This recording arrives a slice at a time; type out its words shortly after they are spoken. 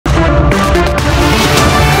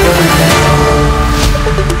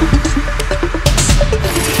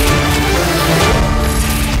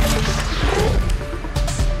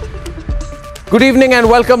Good evening and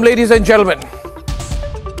welcome, ladies and gentlemen.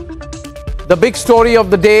 The big story of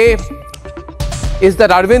the day is that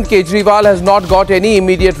Arvind Kejriwal has not got any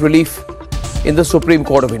immediate relief in the Supreme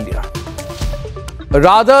Court of India.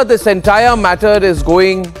 Rather, this entire matter is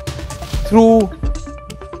going through,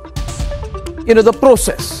 the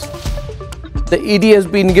process. The ED has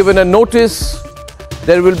been given a notice,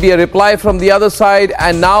 there will be a reply from the other side,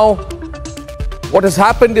 and now what has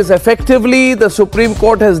happened is effectively the Supreme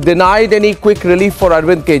Court has denied any quick relief for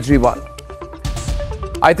Arvind Kejriwal.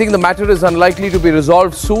 I think the matter is unlikely to be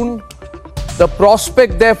resolved soon. The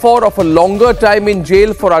prospect, therefore, of a longer time in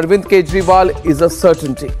jail for Arvind Kejriwal is a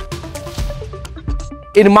certainty.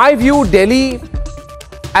 In my view, Delhi,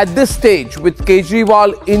 at this stage, with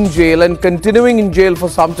Kejriwal in jail and continuing in jail for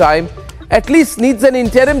some time, at least needs an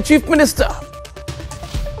interim chief minister.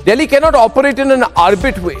 Delhi cannot operate in an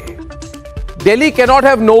arbitrary way. Delhi cannot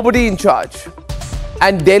have nobody in charge.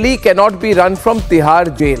 And Delhi cannot be run from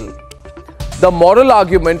Tihar jail. The moral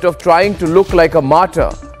argument of trying to look like a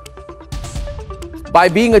martyr by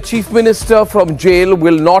being a chief minister from jail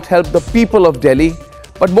will not help the people of Delhi,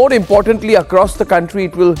 but more importantly, across the country,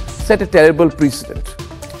 it will set a terrible precedent.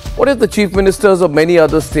 What if the chief ministers of many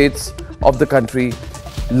other states of the country,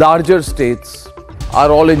 larger states,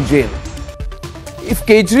 are all in jail? If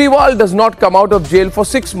Kejriwal does not come out of jail for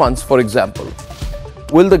 6 months, for example,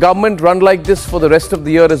 will the government run like this for the rest of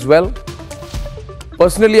the year as well?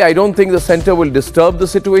 Personally, I don't think the centre will disturb the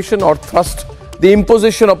situation or thrust the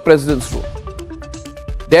imposition of president's rule.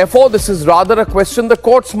 Therefore, this is rather a question the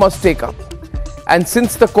courts must take up. And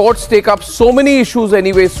since the courts take up so many issues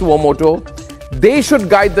anyway, suo moto, they should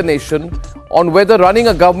guide the nation on whether running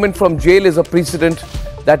a government from jail is a precedent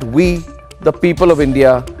that we, the people of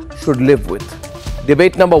India, should live with.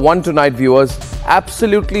 Debate number 1 tonight, viewers.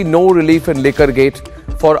 Absolutely no relief in Liquorgate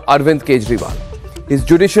for Arvind Kejriwal. His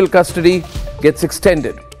judicial custody gets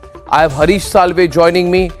extended. I have Harish Salve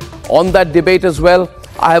joining me on that debate as well.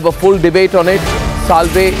 I have a full debate on it.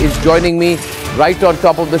 Salve is joining me right on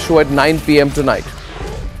top of the show at 9 p.m. tonight.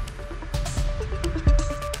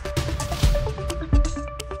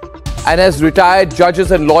 And as retired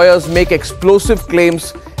judges and lawyers make explosive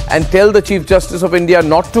claims and tell the Chief Justice of India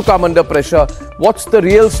not to come under pressure, what's the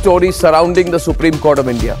real story surrounding the Supreme Court of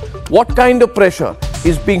India? What kind of pressure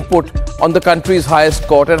is being put on the country's highest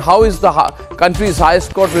court, and how is the country's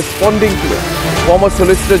highest court responding to it? Former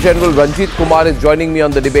Solicitor General Ranjit Kumar is joining me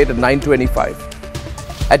on the debate at 9:25.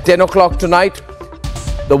 At 10 o'clock tonight,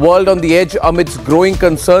 the world on the edge amidst growing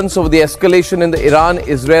concerns over the escalation in the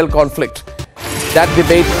Iran-Israel conflict. That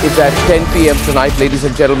debate is at 10 p.m. tonight, ladies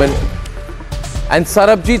and gentlemen. And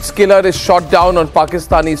Sarabjit's killer is shot down on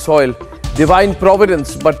Pakistani soil. Divine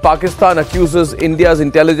providence, but Pakistan accuses India's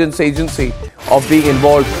intelligence agency of being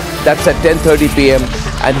involved. That's at 10:30 p.m.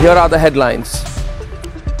 And here are the headlines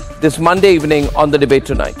this Monday evening on the debate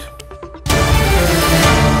tonight.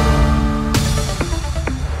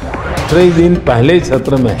 3 दिन पहले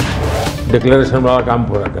सत्र में declaration वाला काम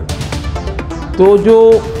पूरा करना, तो जो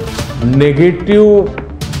नेगेटिव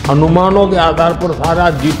अनुमानों के आधार पर सारा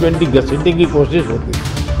G20 घसीटने की कोशिश होती है,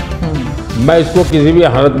 मैं इसको किसी भी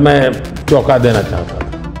हालत में चौंका देना चाहता था।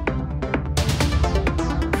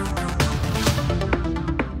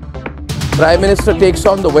 Prime Minister takes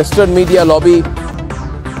on the Western media lobby,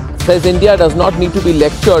 says India does not need to be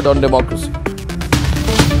lectured on democracy.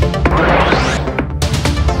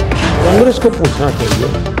 Congress को पूछना चाहिए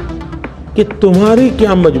कि तुम्हारी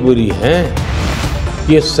क्या मजबूरी है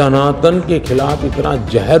कि सनातन के खिलाफ इतना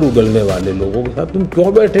जहर उगलने वाले लोगों के साथ तुम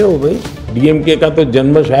क्यों बैठे हो भाई? डीएमके का तो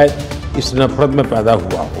जन्म शायद इस नफरत में पैदा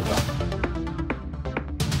हुआ होगा।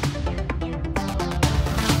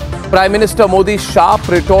 Prime Minister Modi's sharp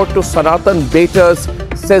retort to Sanatan baiters,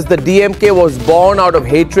 says the DMK was born out of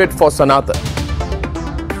hatred for Sanatan.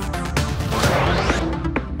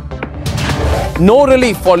 No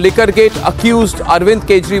relief for Liquorgate accused Arvind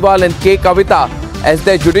Kejriwal and K. Kavita as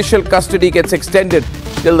their judicial custody gets extended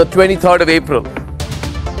till the 23rd of April.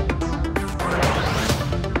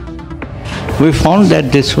 We found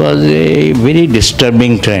that this was a very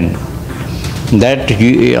disturbing trend, that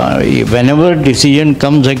whenever decision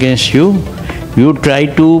comes against you, you try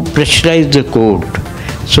to pressurize the court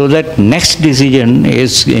so that next decision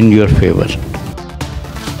is in your favor.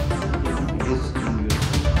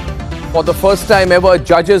 For the first time ever,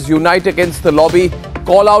 judges unite against the lobby,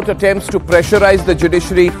 call out attempts to pressurize the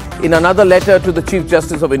judiciary in another letter to the Chief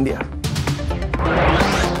Justice of India.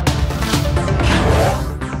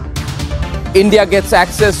 India gets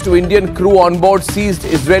access to Indian crew on board seized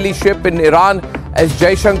Israeli ship in Iran as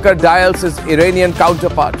Jaishankar dials his Iranian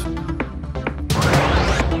counterpart.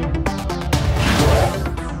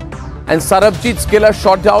 And Sarabjit's killer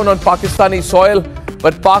shot down on Pakistani soil,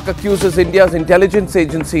 but Pak accuses India's intelligence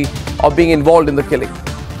agency of being involved in the killing.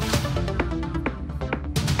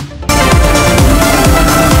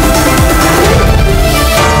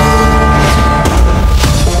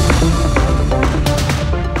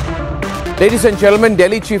 Ladies and gentlemen,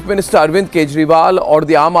 Delhi Chief Minister Arvind Kejriwal or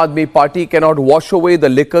the Aam Aadmi Party cannot wash away the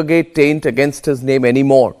Liquorgate taint against his name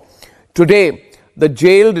anymore. Today, the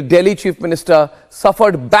jailed Delhi Chief Minister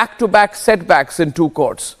suffered back-to-back setbacks in two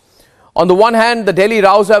courts. On the one hand, the Delhi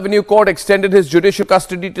Rouse Avenue Court extended his judicial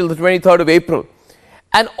custody till the 23rd of April.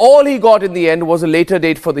 And all he got in the end was a later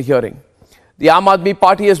date for the hearing. The Aam Aadmi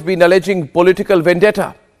Party has been alleging political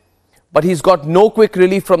vendetta. But he's got no quick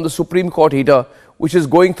relief from the Supreme Court either, which is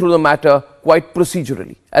going through the matter quite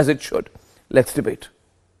procedurally, as it should. Let's debate.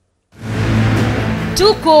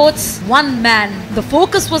 Two courts, one man. The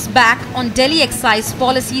focus was back on Delhi excise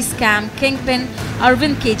policy scam kingpin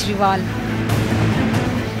Arvind Kejriwal.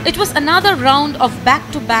 It was another round of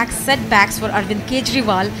back-to-back setbacks for Arvind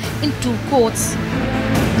Kejriwal in two courts.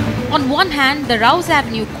 On one hand, the Rouse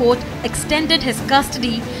Avenue Court extended his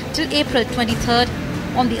custody till April 23rd.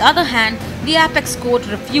 On the other hand, the Apex Court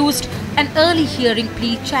refused an early hearing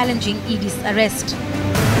plea challenging ED's arrest.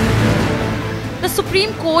 The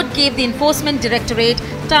Supreme Court gave the Enforcement Directorate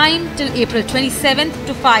time till April 27th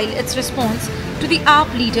to file its response to the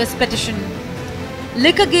AAP leader's petition.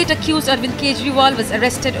 Liquorgate accused Arvind Kejriwal was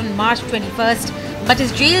arrested on March 21st, but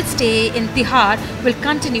his jail stay in Tihar will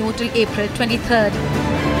continue till April 23rd.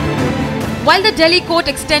 While the Delhi court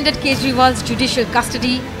extended Kejriwal's judicial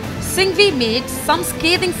custody, Singhvi made some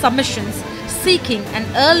scathing submissions seeking an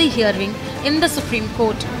early hearing in the Supreme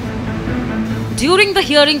Court. During the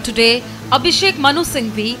hearing today, Abhishek Manu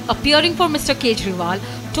Singhvi, appearing for Mr. Kejriwal,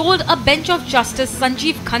 told a bench of Justice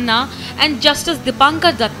Sanjeev Khanna and Justice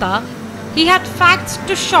Dipankar Datta he had facts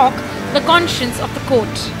to shock the conscience of the court.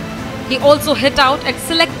 He also hit out at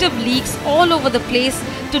selective leaks all over the place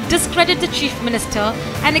to discredit the Chief Minister,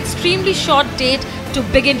 an extremely short date to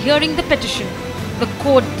begin hearing the petition. The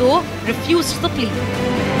court, though, refused the plea.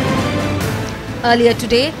 Earlier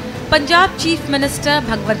today, Punjab Chief Minister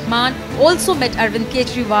Bhagwant Mann also met Arvind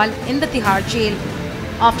Kejriwal in the Tihar jail.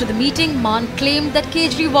 After the meeting, Mann claimed that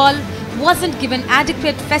Kejriwal wasn't given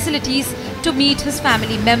adequate facilities to meet his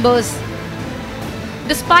family members.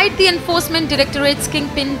 Despite the Enforcement Directorate's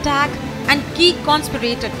kingpin tag and key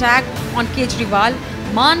conspirator tag on Kejriwal,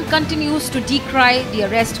 Mann continues to decry the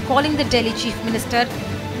arrest, calling the Delhi Chief Minister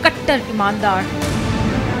कट्टर ईमानदार।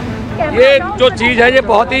 ये जो चीज़ है ये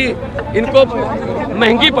बहुत ही इनको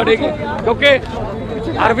महंगी पड़ेगी, क्योंकि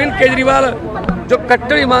अरविंद केजरीवाल जो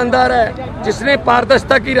कट्टर ईमानदार है, जिसने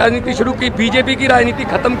पारदर्शिता की राजनीति शुरू की, बीजेपी की राजनीति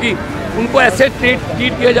खत्म की, उनको ऐसे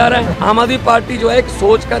ट्रीट किया जा रहा है। आम आदमी पार्टी जो है एक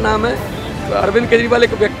सोच का नाम है। अरविंद केजरीवाल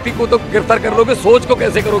एक व्यक्ति को तो गिरफ्तार कर लोगे, सोच को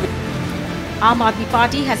कैसे करोगे? आम आदमी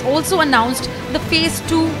party has also announced the phase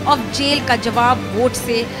 2 of jail का जवाब वोट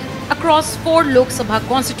से across 4 Lok Sabha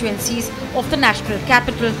constituencies of the national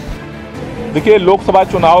capital. देखिए, लोकसभा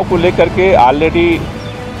चुनाव को लेकर के ऑलरेडी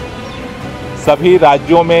सभी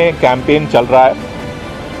राज्यों में कैंपेन चल रहा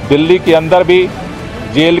है। दिल्ली के अंदर भी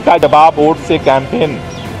जेल का जवाब वोट से कैंपेन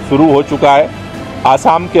शुरू हो चुका है।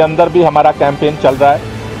 आसाम के अंदर भी हमारा कैंपेन चल रहा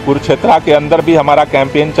है। कुरुक्षेत्र के अंदर भी हमारा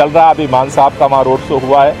कैंपेन चल रहा है। अभी मान साहब का वहाँ रोड शो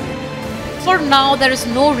हुआ है। For now, there is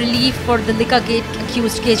no relief for the Liquorgate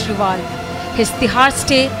accused Kejriwal. His Tihar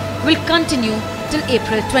stay will continue till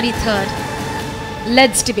April 23rd.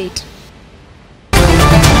 Let's debate.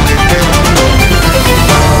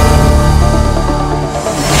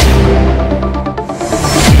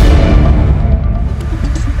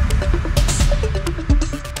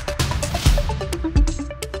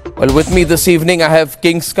 Well, with me this evening, I have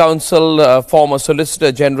King's Counsel, former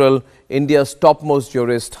Solicitor General, India's topmost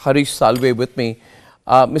jurist, Harish Salve with me.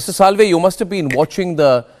 Mr. Salve, you must have been watching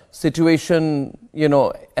the situation, you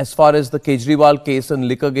know, as far as the Kejriwal case and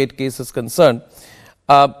Liquorgate case is concerned.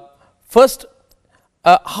 First,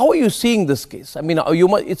 how are you seeing this case? I mean,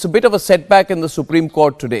 it's a bit of a setback in the Supreme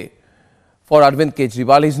Court today for Arvind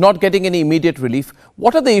Kejriwal. He's not getting any immediate relief.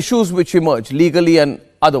 What are the issues which emerge legally and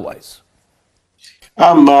otherwise?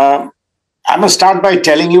 I must start by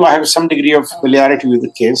telling you I have some degree of familiarity with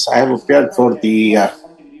the case. I have appeared for the,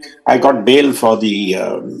 I got bail for the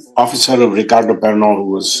officer of Ricardo Perno who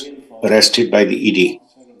was arrested by the ED.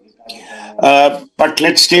 But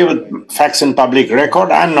let's stay with facts and public record.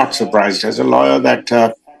 I'm not surprised as a lawyer that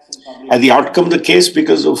at the outcome of the case,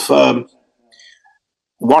 because of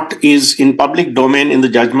what is in public domain in the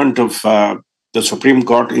judgment of the Supreme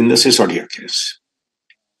Court in the Sisodia case.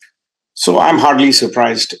 So I'm hardly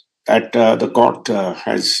surprised that the court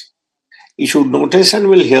has issued notice and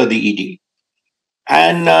will hear the ED.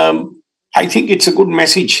 And I think it's a good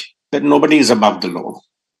message that nobody is above the law.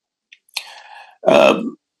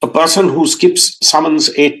 A person who skips summons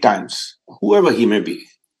 8 times, whoever he may be,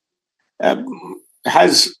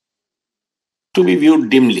 has to be viewed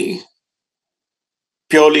dimly,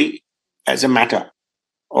 purely as a matter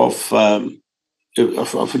of a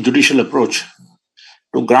judicial approach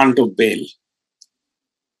to grant of bail.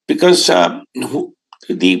 Because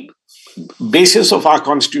the basis of our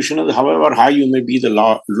constitution is, however high you may be, the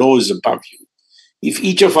law is above you. If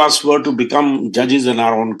each of us were to become judges in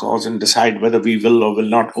our own cause and decide whether we will or will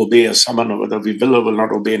not obey a summon, or whether we will or will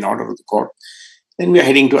not obey an order of the court, then we are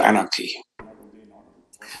heading to anarchy.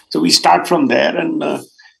 So we start from there, and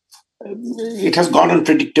it has gone on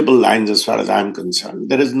predictable lines as far as I'm concerned.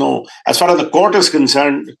 There is no, as far as the court is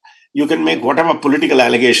concerned, you can make whatever political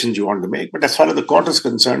allegations you want to make, but as far as the court is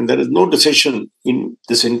concerned, there is no decision in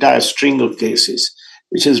this entire string of cases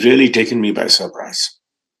which has really taken me by surprise.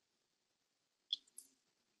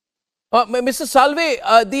 Mr.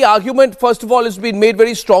 Salve, the argument, first of all, has been made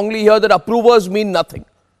very strongly here that approvers mean nothing.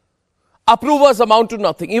 Approvers amount to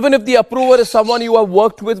nothing. Even if the approver is someone you have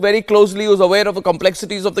worked with very closely, who is aware of the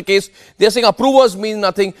complexities of the case, they are saying approvers mean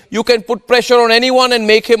nothing. You can put pressure on anyone and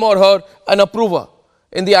make him or her an approver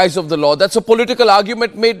in the eyes of the law. That's a political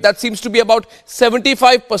argument made. That seems to be about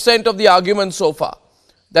 75% of the argument so far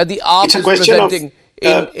that the AAP is presenting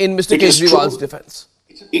in Mr. Kejriwal's defense.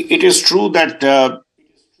 It is true that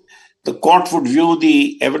the court would view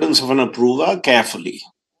the evidence of an approver carefully.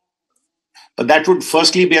 But that would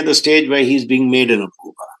firstly be at the stage where he's being made an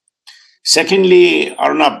approver. Secondly,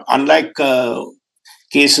 Arnab, unlike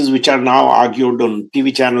cases which are now argued on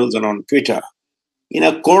TV channels and on Twitter, in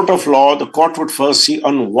a court of law, the court would first see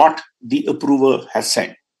on what the approver has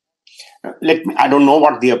said. I don't know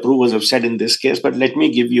what the approvers have said in this case, but let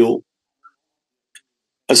me give you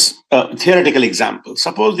a theoretical example.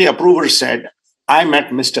 Suppose the approver said, I met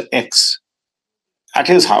Mr. X at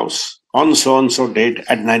his house on so-and-so date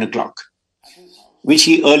at 9 o'clock, which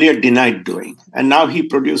he earlier denied doing. And now he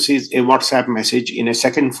produces a WhatsApp message in a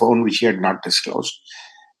second phone, which he had not disclosed,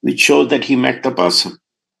 which shows that he met the person.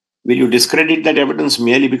 Will you discredit that evidence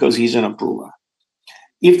merely because he's an approver?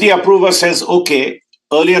 If the approver says, okay,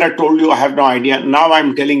 earlier I told you I have no idea, now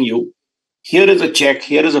I'm telling you, here is a check,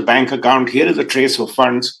 here is a bank account, here is a trace of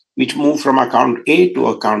funds which move from account A to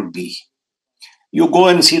account B. You go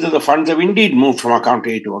and see that the funds have indeed moved from account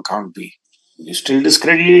A to account B. You still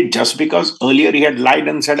discredit it just because earlier he had lied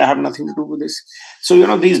and said, I have nothing to do with this.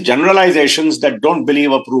 So, these generalizations that don't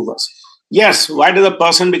believe approvers. Yes, why does a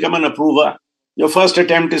person become an approver? Your first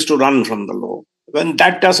attempt is to run from the law. When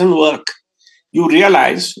that doesn't work, you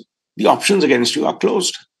realize the options against you are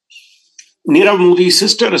closed. Nirav Modi's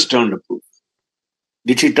sister has turned approver.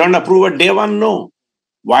 Did she turn approver day one? No.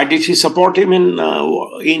 Why did she support him in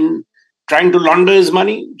trying to launder his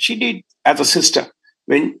money? She did as a sister.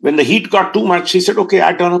 When the heat got too much, she said, okay,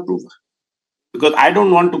 I turn approver because I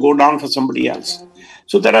don't want to go down for somebody else.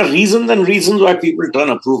 So there are reasons and reasons why people turn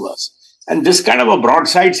approvers. And this kind of a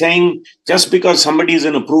broadside saying, just because somebody is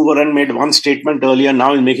an approver and made one statement earlier,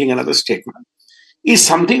 now is making another statement, is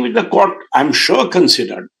something which the court, I'm sure,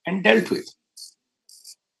 considered and dealt with.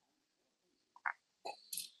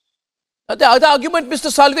 The other argument,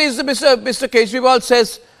 Mr. Salve, is that Mr. Kejriwal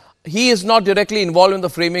says he is not directly involved in the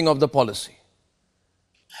framing of the policy.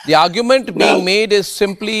 The argument being made is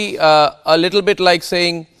simply a little bit like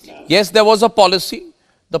saying, yes, there was a policy.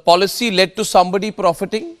 The policy led to somebody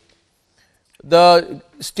profiting. The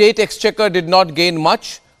state exchequer did not gain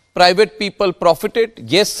much. Private people profited.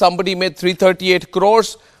 Yes, somebody made 338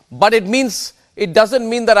 crores. But it doesn't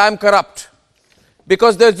mean that I'm corrupt.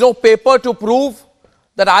 Because there's no paper to prove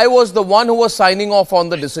that I was the one who was signing off on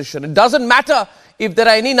the decision. It doesn't matter if there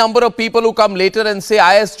are any number of people who come later and say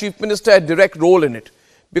I as chief minister had a direct role in it.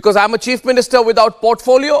 Because I'm a chief minister without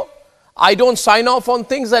portfolio, I don't sign off on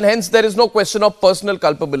things, and hence there is no question of personal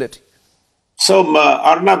culpability. So,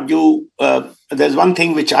 Arnab, there's one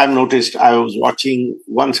thing which I've noticed.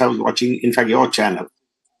 Once I was watching, in fact, your channel.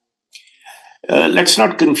 Let's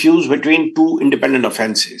not confuse between two independent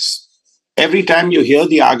offenses. Every time you hear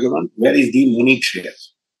the argument, where is the money trail?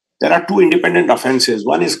 There are two independent offenses.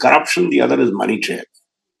 One is corruption, the other is money trail.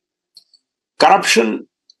 Corruption,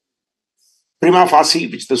 prima facie,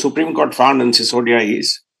 which the Supreme Court found in Sisodia,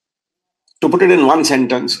 is, to put it in one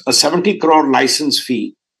sentence, a 70 crore license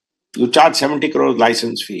fee. You charge 70 crore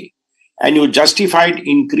license fee, and you justified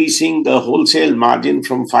increasing the wholesale margin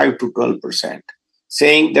from 5 to 12%,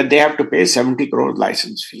 saying that they have to pay 70 crore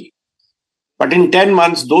license fee. But in 10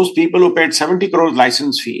 months, those people who paid 70 crores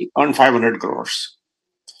license fee earned 500 crores.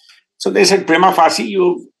 So they said, prima facie,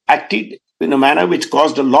 you acted in a manner which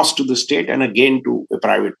caused a loss to the state and a gain to a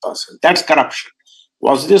private person. That's corruption.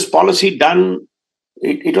 Was this policy done?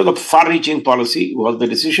 It was a far-reaching policy. Was the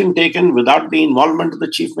decision taken without the involvement of the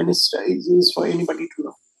chief minister? It is for anybody to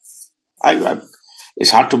know. It's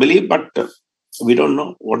hard to believe, but we don't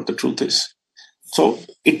know what the truth is. So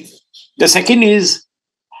the second is,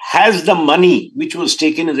 has the money which was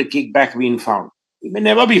taken as a kickback been found? It may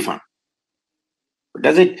never be found.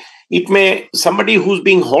 Does it? It may, somebody who's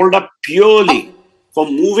being hauled up purely for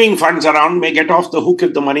moving funds around may get off the hook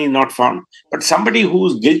if the money is not found. But somebody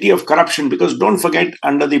who's guilty of corruption, because don't forget,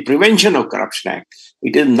 under the Prevention of Corruption Act,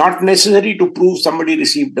 it is not necessary to prove somebody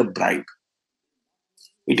received a bribe.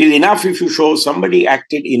 It is enough if you show somebody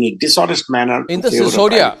acted in a dishonest manner. In the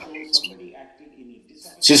Sisodia.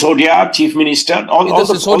 Sisodia, Chief Minister, all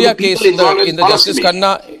the Sisodia case, in the Justice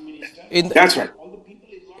Khanna. That's right.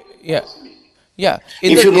 Yeah. Yeah.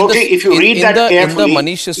 If you read that carefully, in the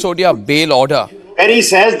Manish Sisodia bail order, where he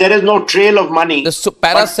says there is no trail of money. The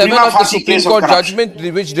para 7 of the Supreme Court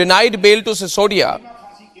judgment which denied bail to Sisodia.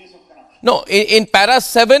 No, in para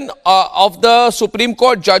 7 of the Supreme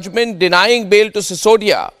Court judgment denying bail to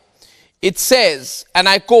Sisodia, it says, and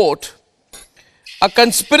I quote, a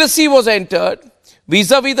conspiracy was entered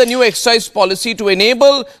vis-a-vis the new excise policy to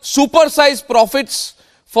enable supersized profits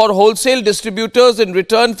for wholesale distributors in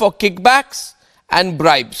return for kickbacks and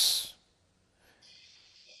bribes.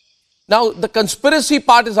 Now, the conspiracy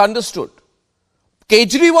part is understood.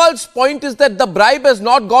 Kejriwal's point is that the bribe has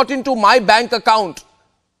not got into my bank account.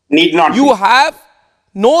 Need not. You have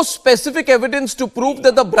no specific evidence to prove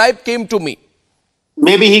that the bribe came to me.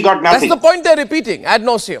 Maybe he got nothing. That's the point they're repeating ad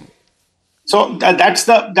nauseum. So that's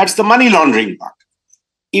the money laundering part.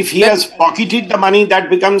 If he has pocketed the money, that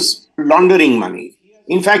becomes laundering money.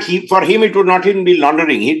 In fact, for him, it would not even be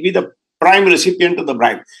laundering. He'd be the prime recipient of the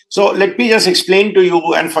bribe. So let me just explain to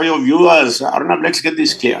you and for your viewers, Arnab, let's get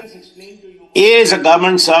this clear. A is a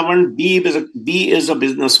government servant, B is a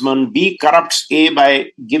businessman. B corrupts A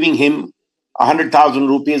by giving him 100,000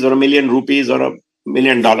 rupees or 1,000,000 rupees or $1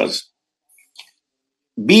 million. A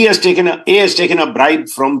has taken a bribe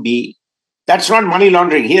from B. That's not money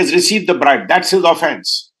laundering. He has received the bribe. That's his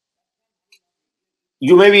offense.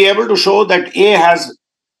 You may be able to show that A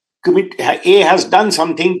has done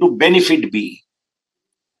something to benefit B.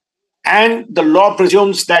 And the law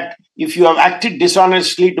presumes that if you have acted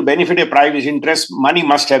dishonestly to benefit a private interest, money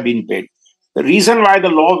must have been paid. The reason why the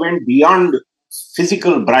law went beyond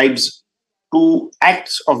physical bribes to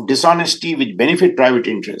acts of dishonesty which benefit private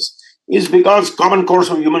interests is because common course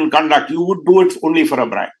of human conduct, you would do it only for a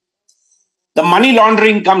bribe. The money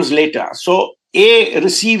laundering comes later. So A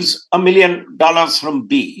receives $1 million from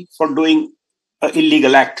B for doing an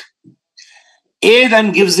illegal act. A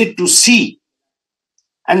then gives it to C.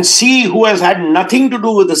 And C, who has had nothing to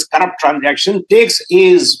do with this corrupt transaction, takes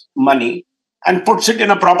A's money and puts it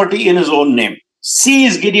in a property in his own name. C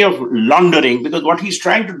is guilty of laundering because what he's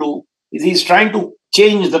trying to do is he's trying to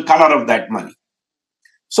change the color of that money.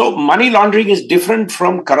 So money laundering is different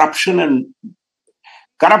from corruption, and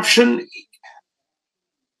corruption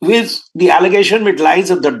with the allegation which lies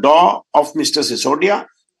at the door of Mr. Sisodia.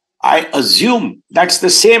 I assume that's the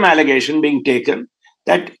same allegation being taken,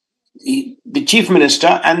 that the chief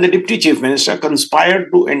minister and the deputy chief minister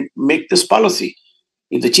conspired to make this policy.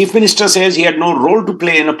 If the chief minister says he had no role to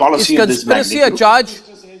play in a policy of this magnitude, is conspiracy a charge?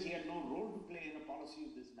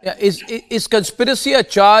 Yeah, is conspiracy a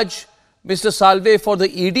charge, Mr. Salve, for the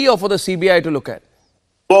ED or for the CBI to look at?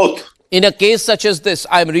 Both. In a case such as this,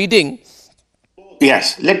 I'm reading.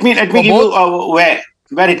 Yes, let me give you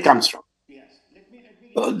where it comes from.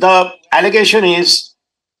 The allegation is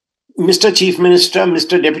Mr. Chief Minister,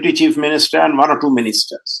 Mr. Deputy Chief Minister, and one or two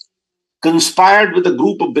ministers conspired with a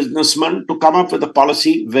group of businessmen to come up with a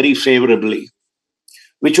policy very favorably,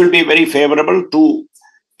 which will be very favorable to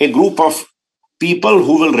a group of people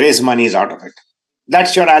who will raise monies out of it.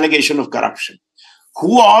 That's your allegation of corruption.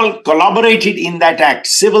 Who all collaborated in that act,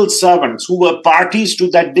 civil servants who were parties to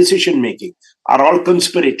that decision making, are all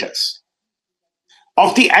conspirators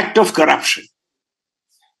of the act of corruption.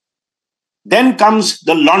 Then comes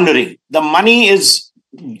the laundering. The money is,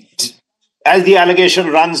 as the allegation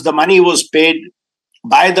runs, the money was paid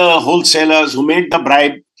by the wholesalers who made the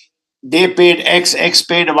bribe. They paid X, X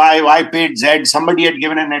paid Y, Y paid Z. Somebody had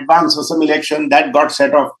given an advance for some election, that got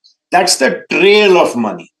set off. That's the trail of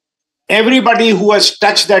money. Everybody who has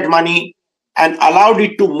touched that money and allowed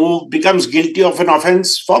it to move becomes guilty of an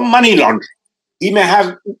offense for money laundering. He may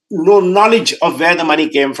have no knowledge of where the money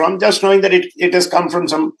came from, just knowing that it has come from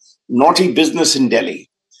some naughty business in Delhi.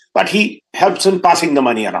 But he helps in passing the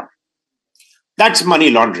money around. That's money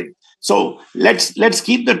laundering. So let's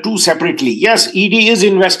keep the two separately. Yes, ED is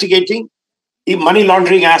investigating the money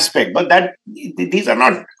laundering aspect, but these are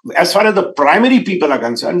not, as far as the primary people are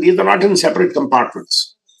concerned, these are not in separate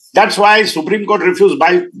compartments. That's why Supreme Court refused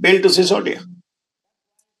bail to Sisodia.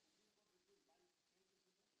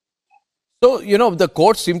 So, you know, the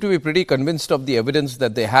courts seem to be pretty convinced of the evidence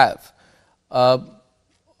that they have.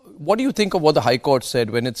 What do you think of what the High Court said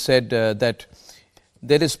when it said that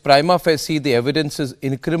there is prima facie the evidence is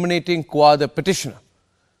incriminating qua the petitioner?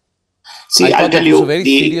 See, I'll tell you, a very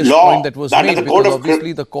the serious law, point that was made, because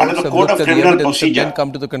obviously the courts have looked at the evidence and then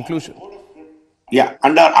come to the conclusion. Yeah,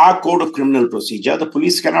 under our Code of Criminal Procedure, the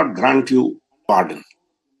police cannot grant you pardon.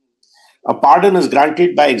 A pardon is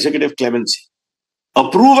granted by executive clemency.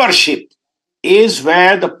 Approvership is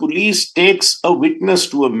where the police takes a witness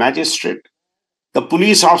to a magistrate. The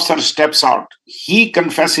police officer steps out. He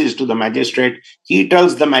confesses to the magistrate. He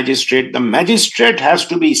tells the magistrate has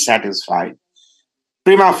to be satisfied,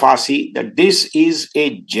 prima facie, that this is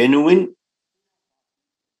a genuine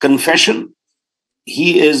confession.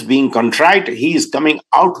 He is being contrite. He is coming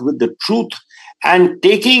out with the truth, and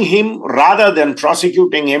taking him, rather than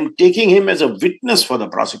prosecuting him, taking him as a witness for the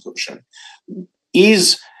prosecution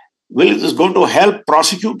is going to help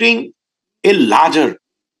prosecuting a larger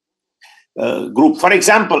group. For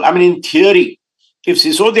example, I mean, in theory, if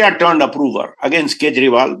Sisodia turned approver against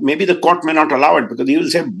Kejriwal, maybe the court may not allow it, because he will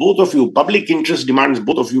say, both of you, public interest demands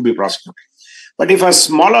both of you be prosecuted. But if a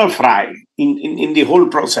smaller fry in the whole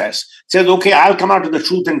process says, okay, I'll come out with the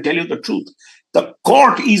truth and tell you the truth, the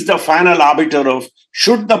court is the final arbiter of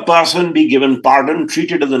should the person be given pardon,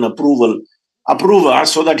 treated as an approver,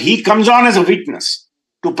 so that he comes on as a witness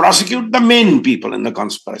to prosecute the main people in the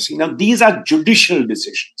conspiracy. Now, these are judicial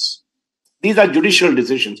decisions. These are judicial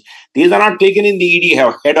decisions. These are not taken in the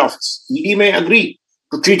ED head office. ED may agree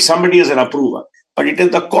to treat somebody as an approver, but it is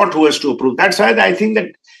the court who has to approve. That's why I think that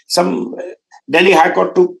some Delhi High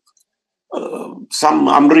Court took some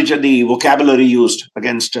umbrage at the vocabulary used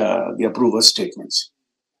against the approver's statements.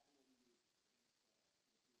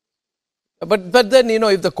 But then, you know,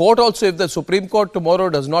 if the court also, if the Supreme Court tomorrow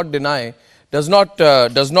does not give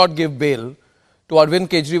bail to Arvind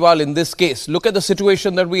Kejriwal in this case, look at the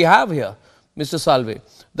situation that we have here, Mr. Salve.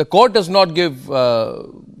 The court does not give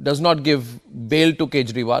bail to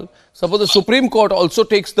Kejriwal. Suppose the Supreme Court also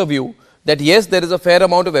takes the view that yes, there is a fair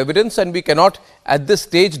amount of evidence and we cannot at this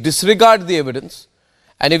stage disregard the evidence.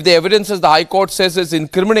 And if the evidence, as the High Court says, is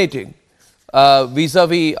incriminating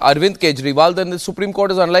vis-a-vis Arvind Kejriwal, then the Supreme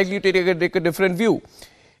Court is unlikely to take a different view.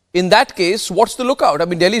 In that case, what's the lookout? I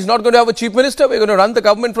mean, Delhi is not going to have a chief minister. We're going to run the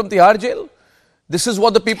government from Tihar jail. This is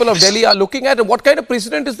what the people of Delhi are looking at. And what kind of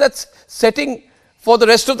precedent is that setting for the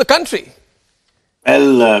rest of the country?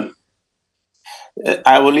 Well,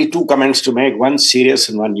 I have only two comments to make, one serious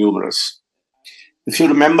and one humorous. If you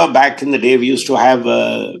remember back in the day, we used to have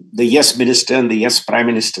the Yes Minister and the Yes Prime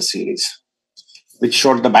Minister series, which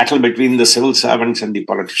showed the battle between the civil servants and the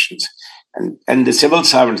politicians. And the civil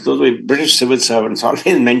servants, those were British civil servants, always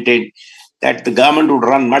maintained that the government would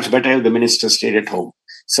run much better if the minister stayed at home.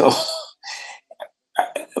 So,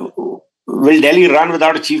 will Delhi run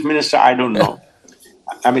without a chief minister? I don't know.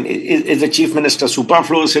 I mean, is the chief minister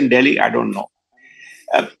superfluous in Delhi? I don't know.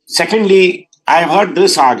 Secondly, I have heard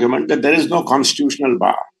this argument that there is no constitutional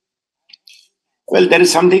bar. Well, there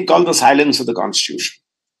is something called the silence of the Constitution.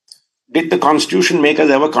 Did the Constitution makers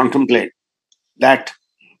ever contemplate that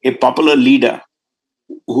a popular leader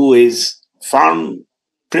who is found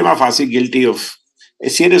prima facie guilty of a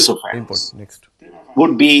serious offense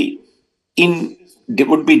would be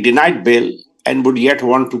denied bail and would yet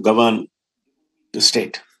want to govern the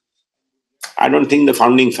state? I don't think the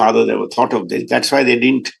founding fathers ever thought of this. That's why they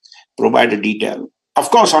didn't provide a detail. Of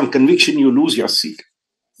course, on conviction, you lose your seat.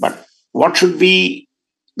 But what should be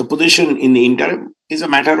the position in the interim is a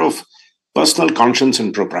matter of personal conscience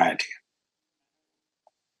and propriety.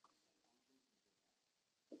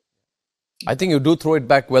 I think you do throw it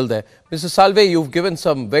back well there. Mr. Salve, you've given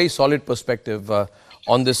some very solid perspective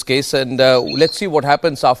on this case, and let's see what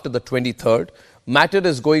happens after the 23rd. Matter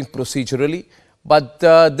is going procedurally, but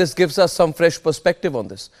this gives us some fresh perspective on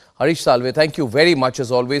this. Harish Salve, thank you very much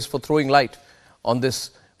as always for throwing light on this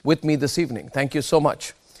with me this evening. Thank you so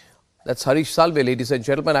much. That's Harish Salve, ladies and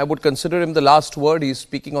gentlemen. I would consider him the last word. He's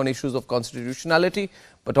speaking on issues of constitutionality,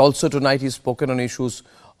 but also tonight he's spoken on issues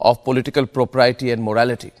of political propriety and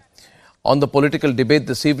morality. On the political debate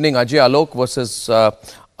this evening, Ajay Alok versus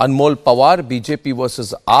Anmol Pawar, BJP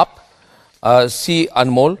versus AAP. See,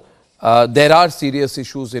 Anmol, there are serious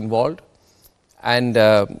issues involved. And,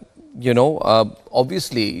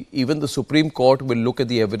 obviously, even the Supreme Court will look at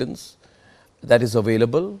the evidence that is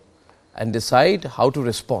available. and decide how to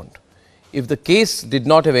respond. If the case did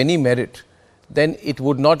not have any merit, then it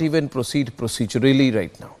would not even proceed procedurally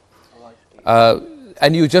right now.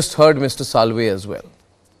 And you just heard Mr. Salve as well.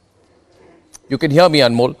 You can hear me,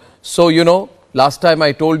 Anmol. So, you know, last time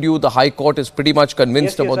I told you the High Court is pretty much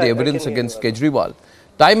convinced about the evidence against Kejriwal.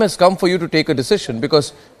 Time has come for you to take a decision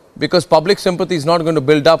because public sympathy is not going to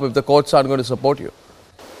build up if the courts aren't going to support you.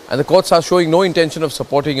 And the courts are showing no intention of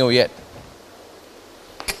supporting you yet.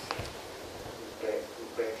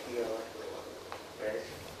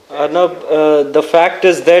 Arnab, the fact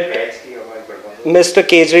is that Mr.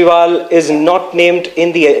 Kejriwal is not named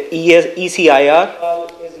in the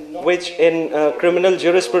ECIR, which in criminal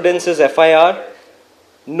jurisprudence is FIR.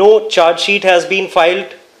 No charge sheet has been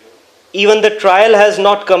filed. Even the trial has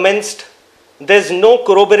not commenced. There's no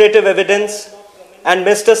corroborative evidence. And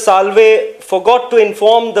Mr. Salve forgot to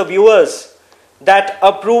inform the viewers that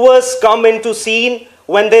approvers come into scene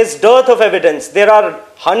when there's dearth of evidence. There are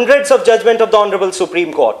hundreds of judgments of the Honorable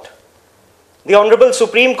Supreme Court. The Honorable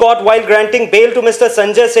Supreme Court, while granting bail to Mr.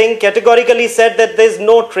 Sanjay Singh, categorically said that there's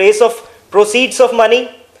no trace of proceeds of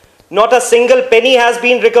money. Not a single penny has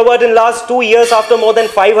been recovered in last 2 years after more than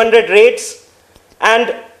 500 raids.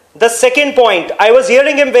 And the second point, I was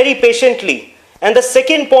hearing him very patiently. And the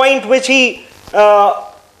second point which he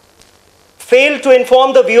failed to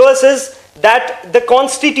inform the viewers is that the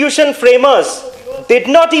constitution framers did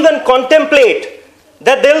not even contemplate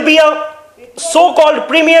that there will be a so-called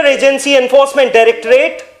Premier Agency Enforcement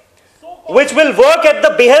Directorate which will work at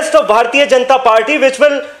the behest of Bharatiya Janata Party, which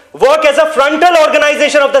will work as a frontal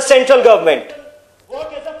organization of the central government.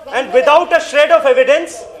 And without a shred of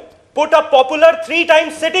evidence, put a popular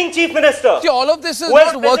 3-time sitting chief minister. See, all of this is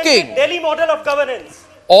not working. Delhi model of governance.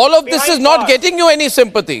 All of this is not getting you any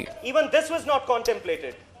sympathy. Even this was not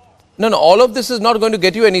contemplated. No, all of this is not going to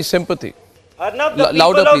get you any sympathy. Arnab, the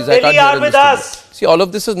Louder, people please. of Delhi are with us. See, all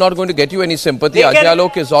of this is not going to get you any sympathy.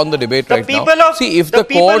 Ajay is on the debate right now. See, if the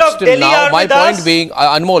people courts of till Delhi now, are my with point us, being,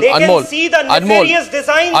 Anmol, they can see the nefarious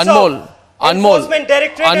designs of Enforcement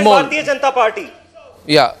Directorate and Bharatiya Janata Party.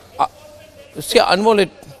 Yeah. See,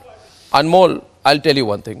 Anmol, I'll tell you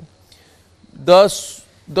one thing.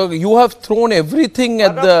 You have thrown everything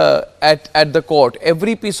at the court,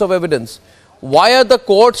 every piece of evidence. Why are the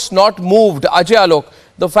courts not moved? Ajay Alok,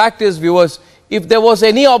 the fact is, viewers, if there was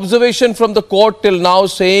any observation from the court till now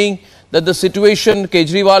saying that the situation,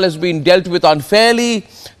 Kejriwal has been dealt with unfairly,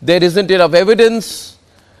 there isn't enough evidence,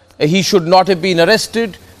 he should not have been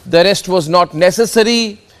arrested, the arrest was not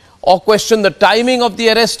necessary, or question the timing of the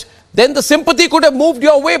arrest, then the sympathy could have moved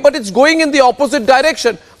your way, but it's going in the opposite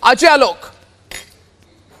direction. Ajay Alok.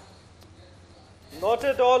 Not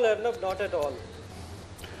at all, Arnab, not at all.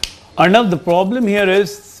 Arnab, the problem here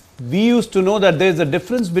is, we used to know that there is a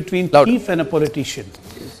difference between thief and a politician.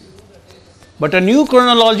 But a new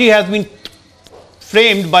chronology has been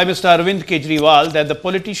framed by Mr. Arvind Kejriwal that the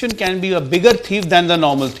politician can be a bigger thief than the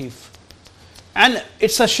normal thief. And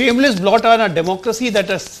it's a shameless blot on a democracy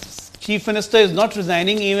that a chief minister is not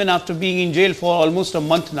resigning even after being in jail for almost a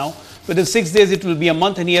month now. Within 6 days it will be a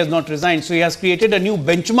month and he has not resigned. So he has created a new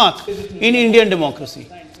benchmark in Indian democracy.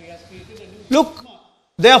 Look,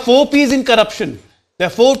 there are 4 P's in corruption. There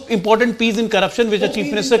are 4 important P's in corruption which a chief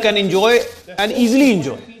minister can enjoy and easily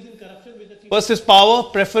enjoy. First is power,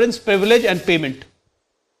 preference, privilege and payment.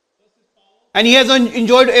 And he has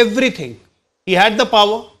enjoyed everything. He had the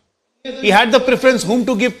power. He had the preference whom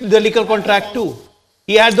to give the liquor contract to.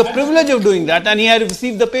 He had the privilege of doing that and he had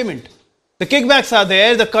received the payment. The kickbacks are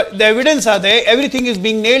there, the evidence are there, everything is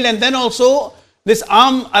being nailed, and then also this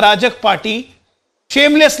armed Arajak party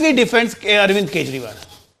shamelessly defends Arvind Kejriwal.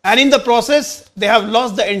 And in the process, they have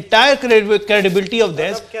lost the entire credibility of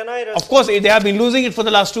theirs. Of course, they have been losing it for the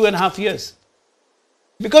last 2.5 years.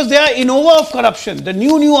 Because they are innova of corruption. The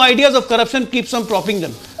new ideas of corruption keeps on propping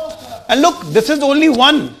them. And look, this is only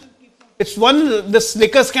one. This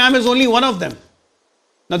liquor scam is only one of them.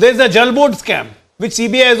 Now, there is a Jal Board scam, which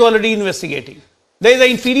CBI is already investigating. There is an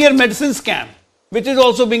inferior medicine scam, which is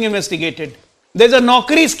also being investigated. There is a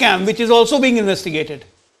Naukri scam, which is also being investigated.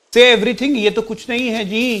 Say everything, ये तो कुछ नहीं है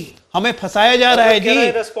जी, हमें फंसाया जा रहा है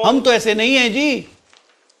जी, हम तो ऐसे नहीं हैं जी,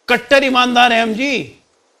 कट्टर ईमानदार हैं हम जी,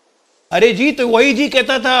 अरे जी तो वही जी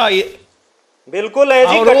कहता था, बिल्कुल है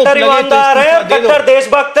जी, कट्टर ईमानदार है, कट्टर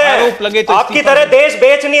देशभक्त है, आपकी तरह देश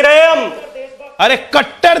बेच नहीं रहे हम, अरे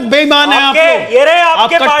कट्टर बेईमान है आप लोग, आप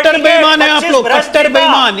कट्टर बेईमान है आप लोग, कट्टर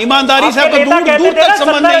बेईमान, ईमानदारी से आपका दूर तक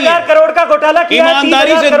संबंध नहीं है, करोड़ का घोटाला किया,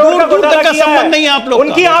 ईमानदारी से दूर तक का संबंध नहीं है आप लोग,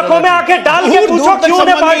 उनकी आंखों में आंखें डाल के पूछो क्यों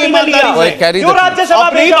उन्हें पार्टी में लिया, क्यों राज्यसभा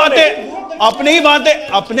में,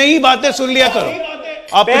 अपनी ही बातें सुन लिया करो,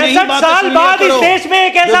 अपनी ही बात 65 साल बाद इस देश में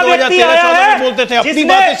एक ऐसा व्यक्ति आया है बोलते थे अपनी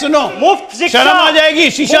जिसने बातें सुनो, मुफ्त शिक्षा, शर्म आ जाएगी,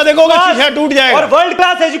 शीशा देखोगे शीशा टूट जाएगा, और वर्ल्ड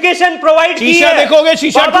क्लास एजुकेशन प्रोवाइड की है, शीशा देखोगे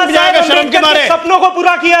शीशा टूट जाएगा शर्म के मारे, सपनों को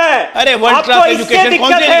पूरा किया है। अरे वर्ल्ड क्लास एजुकेशन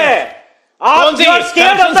कौन सी है? You are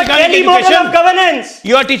scared of the Delhi model of governance.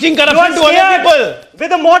 You are teaching corruption to other people.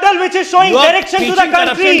 With a model which is showing direction to the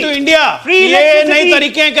country. To India. Free ये नई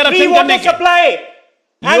तरीके हैं corruption करने के. Supply.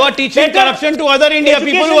 You are teaching corruption to other India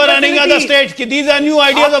people who are running other states. These are new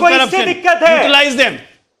ideas of corruption. Utilize them.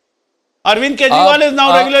 Arvind Kejriwal is now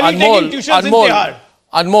regularly taking tuitions in Tihar.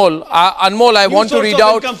 Anmol, I want to read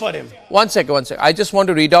out. One second. I just want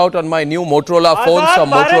to read out on my new Motorola phone some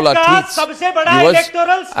Motorola tweets.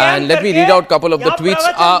 And let me read out a couple of the tweets.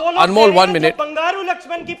 Anmol, 1 minute.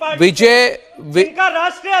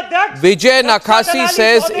 Vijay Nakhasi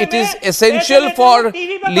says it is essential for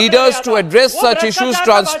leaders to address such issues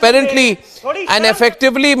transparently and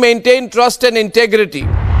effectively maintain trust and integrity.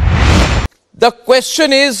 The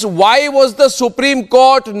question is, why was the Supreme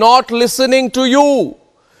Court not listening to you?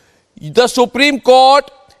 The Supreme Court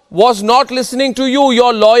was not listening to you.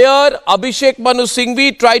 Your lawyer, Abhishek Manu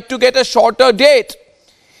Singhvi, tried to get a shorter date.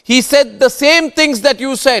 He said the same things that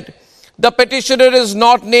you said. The petitioner is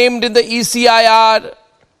not named in the ECIR.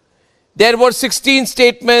 There were 16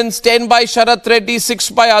 statements, 10 by Sharath Reddy, 6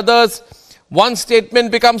 by others. One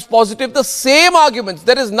statement becomes positive. The same arguments.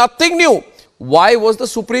 There is nothing new. Why was the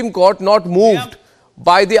Supreme Court not moved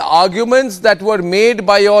by the arguments that were made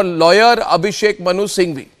by your lawyer, Abhishek Manu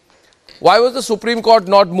Singhvi? Why was the Supreme Court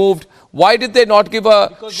not moved? Why did they not give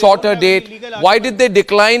a shorter date? Why did they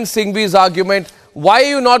decline Singhvi's argument? Why are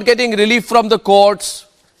you not getting relief from the courts?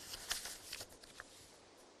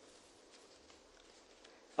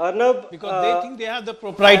 Arnab, because they think they have the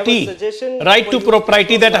propriety, right to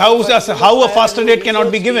propriety, that how a faster date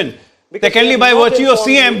cannot be given. Secondly, by virtue of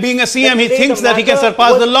CM, being a CM, he thinks that he can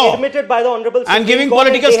surpass the law and giving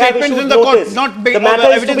political statements in the court, not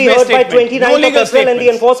evidence-based statements. No legal statements. And the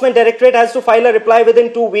Enforcement Directorate has to file a reply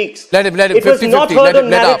within 2 weeks. Let him. It was not heard on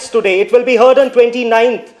merits today. It will be heard on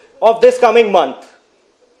 29th of this coming month.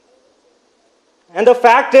 And the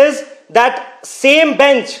fact is that same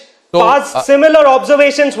bench passed similar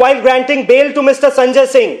observations while granting bail to Mr. Sanjay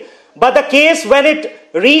Singh. But the case, when it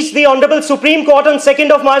reached the Honorable Supreme Court on 2nd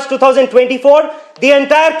of March 2024, the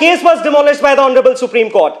entire case was demolished by the Honorable Supreme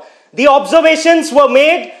Court. The observations were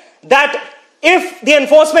made that if the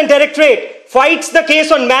Enforcement Directorate fights the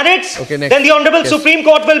case on merits, then the Honorable Supreme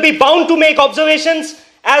Court will be bound to make observations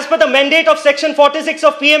as per the mandate of Section 46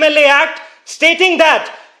 of PMLA Act, stating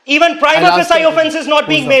that even prima facie offence is not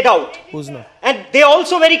being made out. And they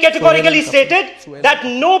also very categorically stated that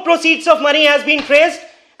no proceeds of money has been traced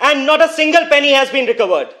and not a single penny has been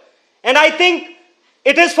recovered. And I think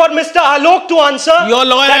it is for Mr. Alok to answer. Your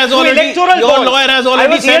lawyer has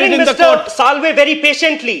already said it in the court. Mr. Salve very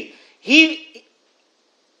patiently.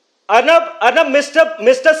 Arnab,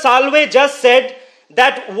 Mr. Salve just said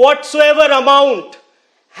that whatsoever amount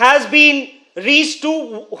has been reached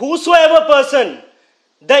to whosoever person,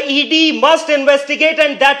 the ED must investigate,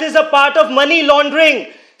 and that is a part of money laundering.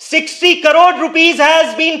 60 crore rupees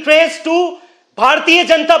has been traced to Bharatiya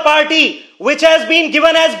Janata Party, which has been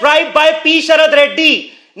given as bribe by P. Sharath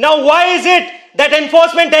Reddy. Now, why is it that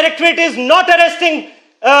Enforcement Directorate is not arresting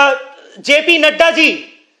JP Nadda ji?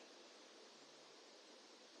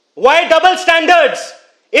 Why double standards?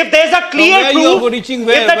 If there is a clear proof, if the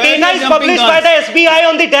data is published by the SBI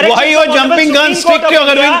on the direction why you are jumping guns? Stick to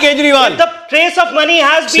Arvind Kejriwal. If the trace of money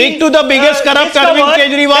has been stick to the biggest corrupt Arvind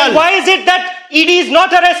Kejriwal. Then why is it that ED is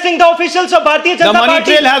not arresting the officials of Bharatiya Janata Party? The money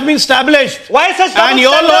trail has been established. Why such double and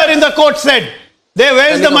your standards? lawyer in the court said,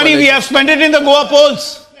 where is the money? We have spent it in the Goa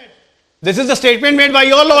polls. This is the statement made by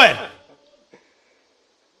your lawyer.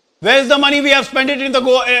 Where is the money? We have spent it in the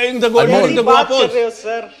Goa polls.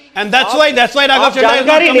 And that's why Raghav Chadha is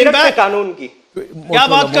not coming back. क्या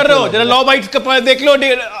बात कर रहे हो? जरा law bytes का देख लो,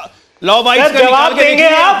 law bytes का जवाब देंगे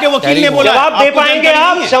आप, वकील ने बोला जवाब दे पाएंगे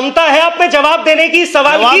आप, क्षमता है आप में जवाब देने की,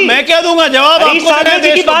 सवाल की मैं क्या दूंगा जवाब आपको?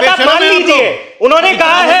 जी की बात आप मान लीजिए, उन्होंने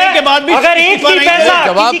कहा है अगर एक भी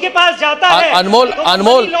पैसा किसी के पास जाता है,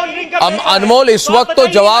 अनमोल इस वक्त तो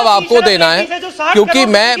जवाब आपको देना है, क्योंकि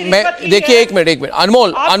मैं देखिए एक मिनट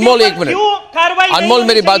अनमोल एक मिनट अनमोल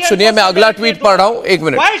मेरी बात सुनिए, मैं अगला ट्वीट पढ़ रहा हूँ, एक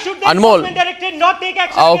minute Anmol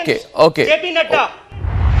okay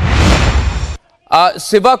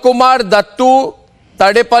Siva Kumar Dattu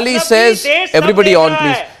Tadepalli says, everybody on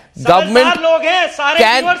please, government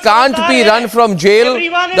can't be run from jail.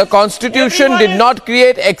 The constitution did not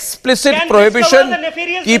create explicit prohibition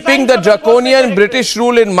keeping the draconian British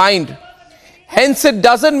rule in mind. Hence, it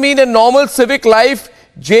doesn't mean in normal civic life,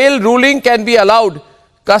 jail ruling can be allowed.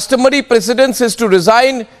 customary precedence is to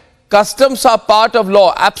resign. Customs are part of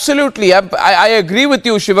law. Absolutely. I agree with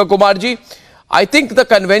you, Shivakumarji. I think the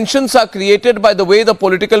conventions are created by the way the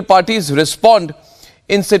political parties respond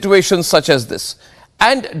in situations such as this.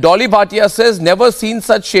 And Dolly Bhatia says, never seen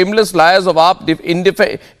such shameless liars of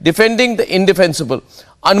AAP defending the indefensible.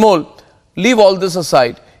 Anmol, leave all this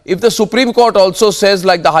aside. If the Supreme Court also says,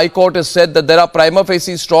 like the High Court has said, that there are prima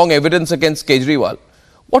facie strong evidence against Kejriwal,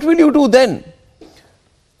 what will you do then?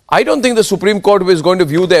 I don't think the Supreme Court is going to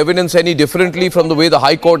view the evidence any differently from the way the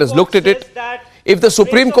High Court has looked at it. If the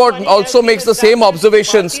Supreme Court also makes the same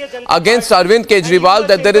observations against Arvind Kejriwal,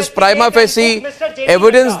 that there is prima facie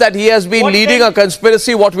evidence that he has been leading a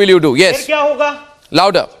conspiracy, what will you do? Yes.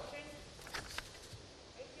 Louder.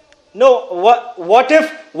 No, what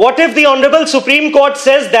if the Honorable Supreme Court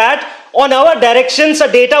says that on our directions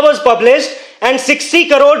a data was published and 60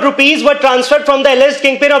 crore rupees were transferred from the alleged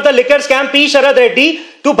kingpin of the liquor scam P. Sharad Reddy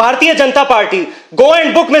to Bharatiya Janata Party. Go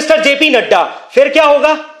and book Mr. JP Nadda. फिर क्या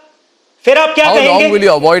होगा? फिर आप क्या कहेंगे? How long will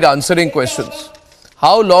you avoid answering questions?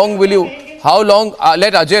 How long will you?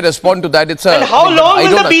 Let Ajay respond to that. It's a. And how long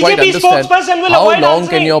will the BJP spokesperson will avoid answering? How long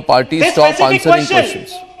can your party stop answering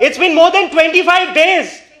questions? It's been more than 25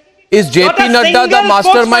 days. Is JP Nadda the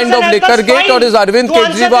mastermind of Liquorgate, or is Arvind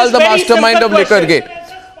Kejriwal the mastermind of Liquorgate?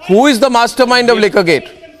 Who is the mastermind of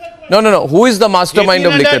Liquorgate? No. Who is the mastermind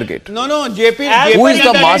of Liquorgate? No. JP. Who is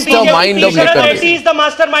the mastermind of Liquorgate? He is the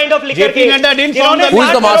mastermind of Liquorgate. JP Nadda didn't form the. Who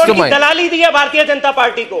is the mastermind? दलाली दी है Bharatiya Janata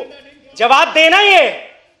party को. जवाब देना ये.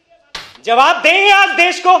 जवाब दें आज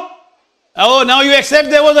देश को. Oh, now you accept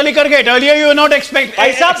there was a Liquorgate. Earlier you were not expecting.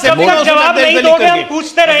 भाई साहब जब तक जवाब नहीं दोगे हम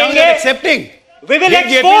पूछते रहेंगे. Accepting. We will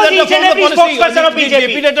expose each and every spokesperson of BJP.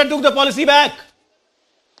 JP Nadda took the policy back.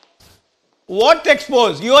 What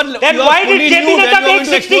expose? Then why did JP Nadda take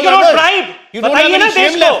 60 crore bribe? बताइए ना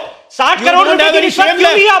देश को. 60 करोड़ रुपए की रिश्वत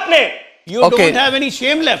क्यों दी आपने? You don't have any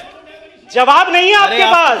shame left. जवाब नहीं है आपके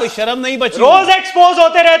पास. कोई शर्म नहीं बची. रोज एक्सपोज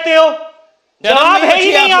होते रहते हो. जवाब है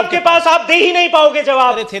ही नहीं आपके पास. आप दे ही नहीं पाओगे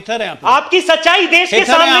जवाब. आपकी सच्चाई देश के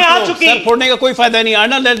सामने आ चुकी. सर फोड़ने का कोई फायदा नहीं.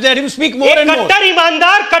 Arnab, let him speak more and more. कट्टर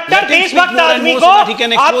ईमानदार, कट्टर देशभक्त आदमी को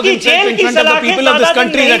आपकी जेल की सलाखें ज्यादा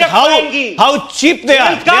दिन नहीं रख पाएंगी. How cheap they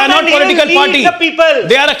are. They are not political party.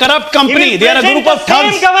 They are a corrupt company. They are a group of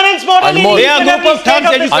thugs. They are a group of thugs.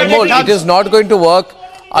 Anmol, it is not going to work.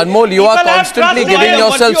 Anmol, you are constantly giving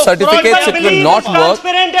yourself certificates. It will not work.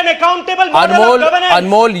 Anmol,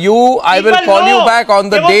 I will call you back on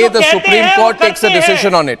the day the Supreme Court takes a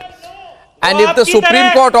decision on it. And if the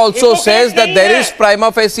Supreme Court also says that there is prima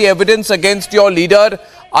facie evidence against your leader,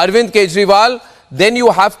 Arvind Kejriwal, then you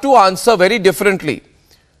have to answer very differently.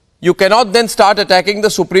 You cannot then start attacking the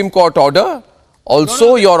Supreme Court order.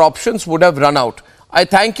 Also, your options would have run out. I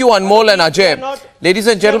thank you, Anmol and Ajay. Ladies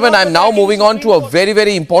and gentlemen, I am now moving on to a very,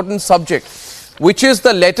 very important subject, which is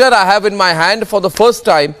the letter I have in my hand. For the first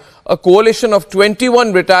time, a coalition of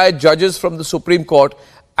 21 retired judges from the Supreme Court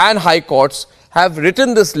and High Courts have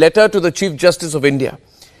written this letter to the Chief Justice of India.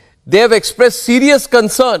 They have expressed serious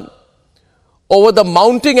concern over the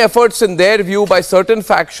mounting efforts in their view by certain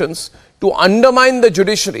factions to undermine the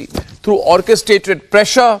judiciary through orchestrated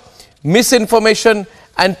pressure, misinformation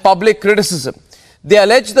and public criticism. They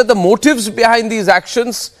allege that the motives behind these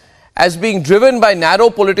actions as being driven by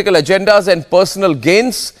narrow political agendas and personal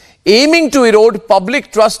gains, aiming to erode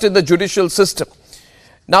public trust in the judicial system.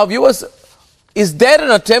 Now, viewers, is there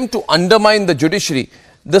an attempt to undermine the judiciary?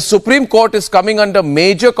 The Supreme Court is coming under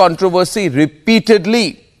major controversy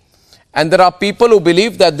repeatedly. And there are people who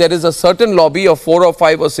believe that there is a certain lobby of 4 or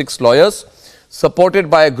 5 or 6 lawyers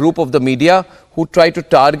supported by a group of the media who try to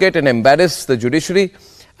target and embarrass the judiciary.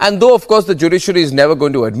 And though, of course, the judiciary is never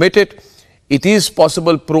going to admit it, it is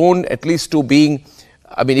possible prone at least to being,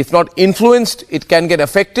 if not influenced, it can get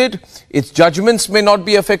affected. Its judgments may not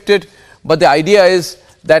be affected. But the idea is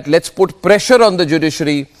that let's put pressure on the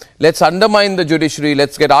judiciary. Let's undermine the judiciary.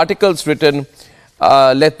 Let's get articles written.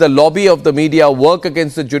 Let the lobby of the media work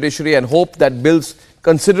against the judiciary and hope that builds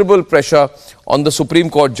considerable pressure on the Supreme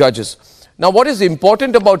Court judges. Now, what is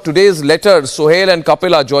important about today's letter, Sohail and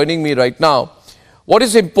Kapil are joining me right now. What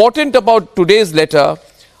is important about today's letter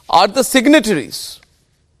are the signatories.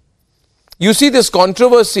 You see, this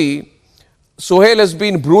controversy, Sohail, has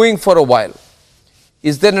been brewing for a while.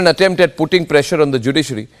 Is there an attempt at putting pressure on the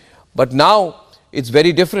judiciary? But now it's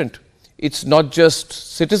very different. It's not just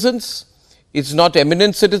citizens, it's not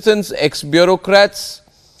eminent citizens, ex-bureaucrats,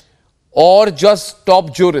 or just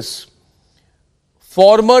top jurists.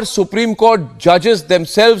 Former Supreme Court judges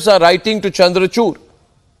themselves are writing to Chandrachud.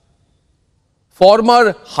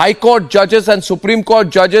 Former High Court judges and Supreme Court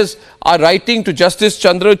judges are writing to Justice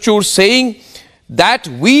Chandrachud saying that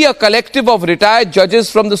we, a collective of retired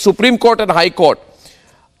judges from the Supreme Court and High Court,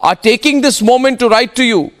 are taking this moment to write to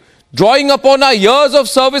you, drawing upon our years of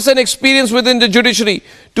service and experience within the judiciary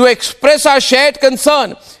to express our shared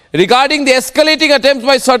concern regarding the escalating attempts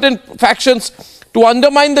by certain factions to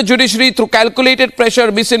undermine the judiciary through calculated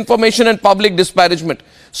pressure, misinformation and public disparagement.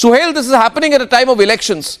 Suhail, this is happening at a time of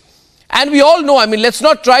elections. And we all know, I mean, let's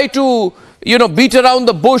not try to, beat around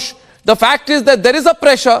the bush. The fact is that there is a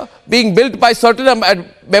pressure being built by certain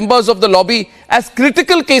members of the lobby as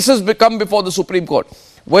critical cases become before the Supreme Court.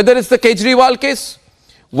 Whether it's the Kejriwal case,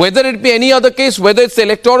 whether it be any other case, whether it's the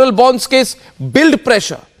electoral bonds case, build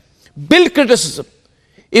pressure, build criticism.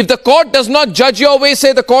 If the court does not judge your way,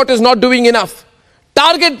 say the court is not doing enough.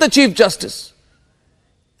 Target the Chief Justice.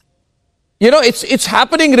 It's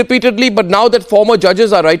happening repeatedly, but now that former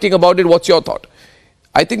judges are writing about it, what's your thought?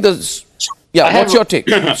 I think there's... Yeah, what's your take?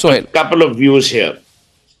 A couple of views here.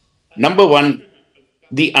 Number one,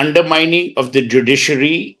 the undermining of the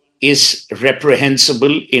judiciary is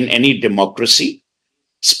reprehensible in any democracy,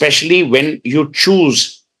 especially when you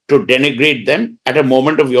choose to denigrate them at a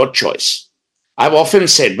moment of your choice. I've often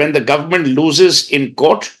said, when the government loses in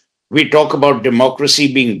court, we talk about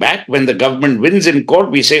democracy being back. When the government wins in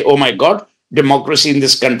court, we say, oh my God, democracy in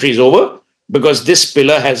this country is over because this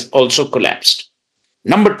pillar has also collapsed.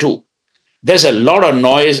 Number two, there's a lot of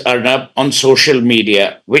noise, Arnab, on social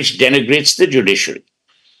media, which denigrates the judiciary,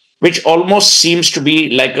 which almost seems to be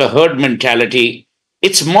like a herd mentality.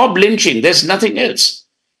 It's mob lynching. There's nothing else.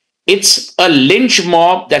 It's a lynch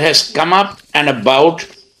mob that has come up and about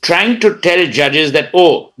trying to tell judges that,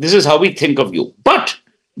 oh, this is how we think of you. But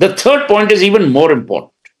the third point is even more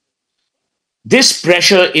important. This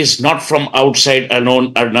pressure is not from outside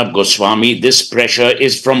alone, Arnab Goswami. This pressure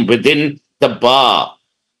is from within the bar.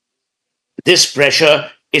 This pressure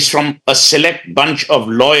is from a select bunch of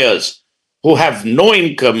lawyers who have no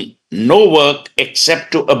income, no work,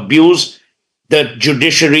 except to abuse the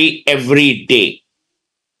judiciary every day.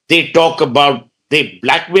 They they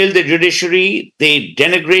blackmail the judiciary, they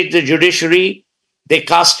denigrate the judiciary, they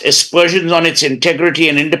cast aspersions on its integrity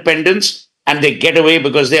and independence, and they get away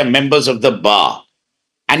because they are members of the bar.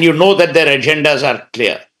 And you know that their agendas are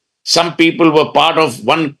clear. Some people were part of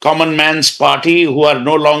one common man's party who are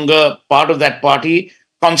no longer part of that party,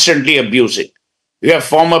 constantly abusing. You have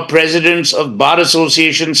former presidents of bar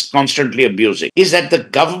associations constantly abusing. Is that the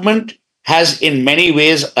government has in many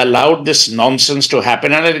ways allowed this nonsense to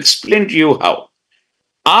happen? And I'll explain to you how.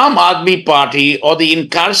 Aam Aadmi Party or the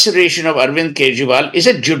incarceration of Arvind Kejriwal is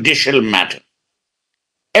a judicial matter.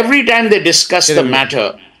 Every time they discuss the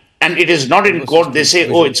matter and it is not in court, they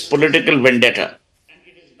say, oh, it's political vendetta.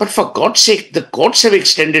 But for God's sake, the courts have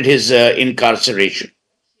extended his incarceration.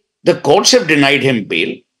 The courts have denied him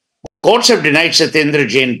bail. Courts have denied Satyendra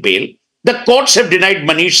Jain bail. The courts have denied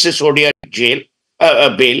Manish Sisodia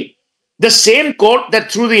bail. The same court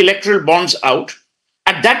that threw the electoral bonds out,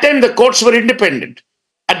 at that time the courts were independent.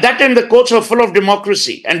 At that time the courts were full of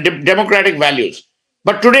democracy and democratic values.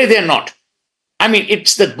 But today they're not. I mean,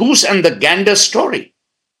 it's the goose and the gander story.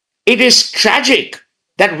 It is tragic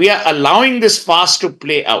that we are allowing this farce to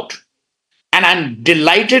play out. And I'm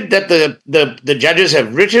delighted that the judges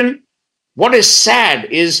have written. What is sad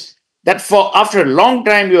is that after a long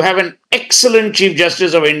time, you have an excellent Chief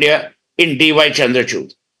Justice of India in D.Y.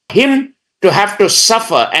 Chandrachud. Him to have to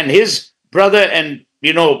suffer and his brother and,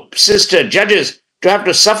 sister judges to have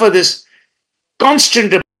to suffer this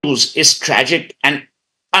constant abuse is tragic and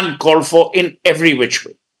uncalled for in every which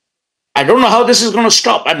way. I don't know how this is going to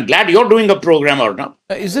stop. I'm glad you're doing a program, Arnab.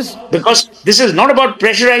 Because this is not about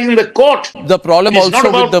pressurizing the court. The problem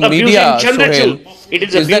also with the media, Suhail,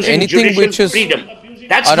 it is that anything which is freedom.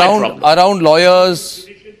 That's around lawyers,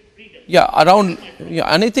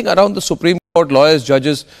 anything around the Supreme Court, lawyers,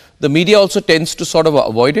 judges, the media also tends to sort of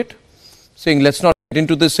avoid it, saying let's not get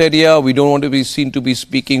into this area. We don't want to be seen to be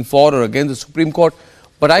speaking for or against the Supreme Court.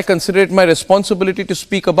 But I consider it my responsibility to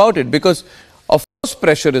speak about it because of course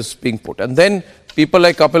pressure is being put. And then people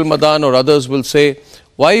like Kapil Madan or others will say,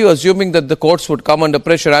 why are you assuming that the courts would come under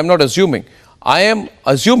pressure? I'm not assuming. I am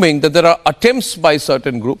assuming that there are attempts by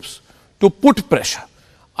certain groups to put pressure.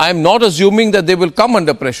 I am not assuming that they will come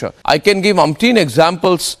under pressure. I can give umpteen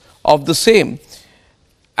examples of the same.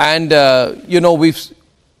 And,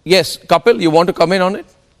 yes, Kapil, you want to come in on it?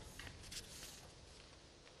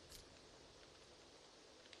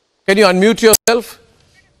 Can you unmute yourself?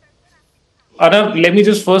 Arnab, let me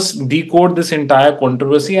just first decode this entire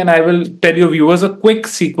controversy and I will tell your viewers a quick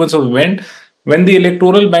sequence of events. When the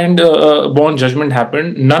electoral bond judgment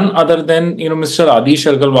happened, none other than Mr.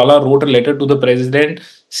 Adish Agarwala wrote a letter to the president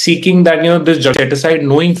seeking that this set aside,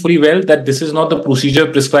 knowing fully well that this is not the procedure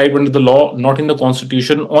prescribed under the law, not in the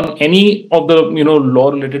constitution, on any of the law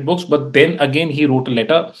related books. But then again he wrote a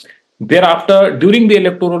letter. Thereafter, during the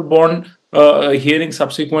electoral bond hearing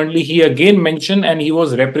subsequently, he again mentioned, and he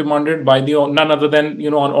was reprimanded by the none other than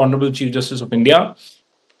Honorable Chief Justice of India.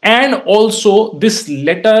 And also this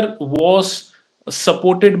letter was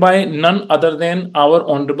supported by none other than our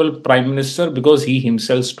Honorable Prime Minister, because he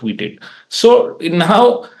himself tweeted. So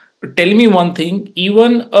now tell me one thing,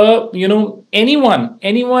 even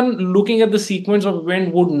anyone looking at the sequence of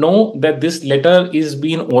event would know that this letter is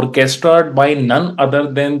being orchestrated by none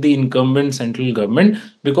other than the incumbent central government,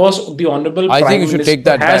 because the Honorable Prime think you should Minister take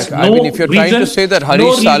that back. no I mean, if you're trying to say that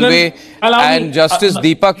Harish Salve and Justice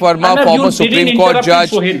Deepak Verma, Arnab, former Supreme Court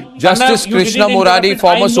judge, Justice Krishna Murari,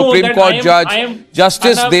 former Supreme Court judge,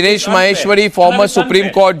 Justice Dinesh Maheshwari, former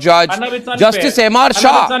Supreme Court judge, Justice M.R.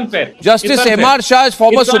 Shah, Justice M.R. Shah,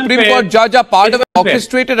 former Supreme Court judge, are part of an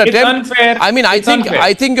orchestrated attempt. I mean, I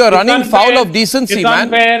think you're running foul of decency,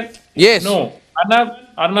 man. Yes. No, Arnab,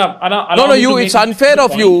 no, it's unfair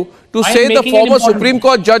of you to say the former Supreme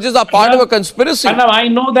Court judges are part of a conspiracy. Arnab, I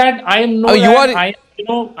know that. I am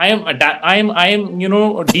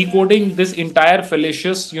decoding this entire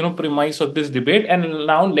fallacious premise of this debate. And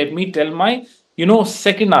now let me tell my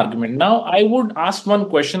second argument. Now I would ask one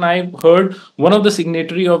question. I heard one of the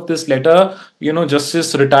signatory of this letter,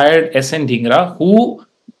 Justice retired S.N. Dhingra, who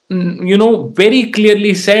very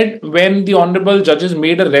clearly said, when the honorable judges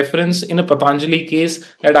made a reference in a Patanjali case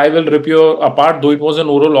that I will rip you apart, though it was an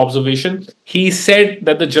oral observation, he said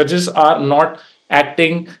that the judges are not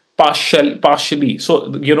acting partially.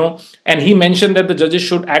 So, and he mentioned that the judges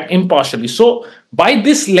should act impartially. So by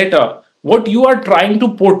this letter, what you are trying to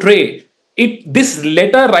portray,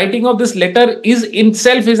 writing of this letter is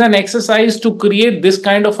itself is an exercise to create this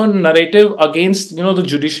kind of a narrative against the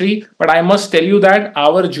judiciary. But I must tell you that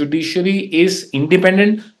our judiciary is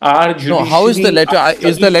independent. Our judiciary, how is the letter?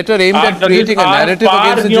 Is the letter aimed at creating a narrative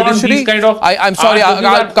against the judiciary? I'm sorry,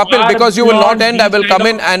 Kapil, because you will not end. I will come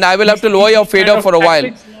in and I will have to lower your fader for a while.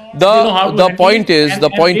 The point is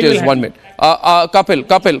 1 minute.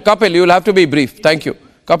 Kapil, you will have to be brief. Thank you.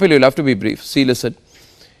 Kapil, you will have to be brief. See, listen.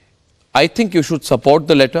 I think you should support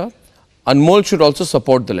the letter. Anmol should also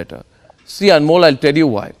support the letter. See, Anmol, I'll tell you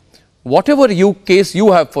why. Whatever case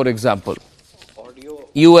you have, for example,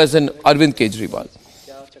 you as an Arvind Kejriwal,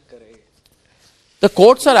 the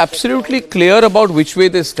courts are absolutely clear about which way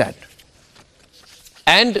they stand.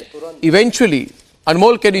 And eventually,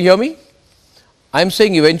 Anmol, can you hear me? I'm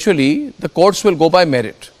saying eventually the courts will go by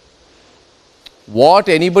merit. What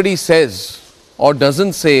anybody says or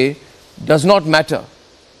doesn't say does not matter.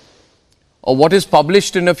 Or what is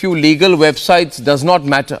published in a few legal websites does not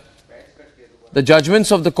matter. The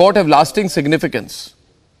judgments of the court have lasting significance.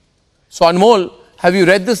 So Anmol, have you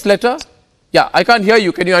read this letter? Yeah, I can't hear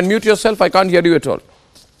you. Can you unmute yourself? I can't hear you at all.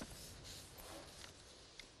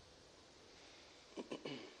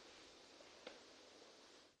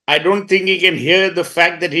 I don't think he can hear the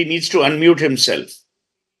fact that he needs to unmute himself.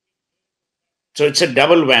 So it's a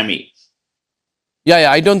double whammy.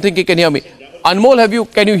 Yeah, I don't think he can hear me.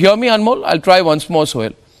 Anmol, can you hear me, Anmol? I'll try once more,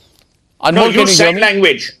 Sohail. Anmol, no, use sign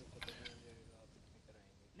language.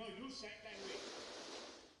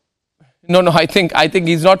 No, I think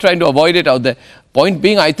he's not trying to avoid it out there. Point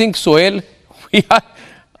being, I think Sohail,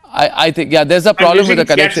 I think, there's a problem with the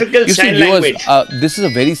connection. You see, viewers, this is a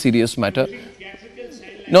very serious matter.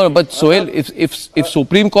 No, but Sohail, if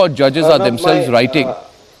Supreme Court judges are themselves writing,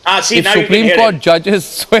 if Supreme Court judges,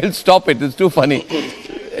 Sohail, stop it, it's too funny.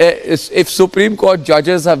 If Supreme Court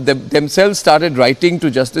judges have themselves started writing to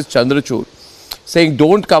Justice Chandrachud saying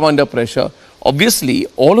don't come under pressure, obviously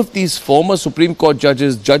all of these former Supreme Court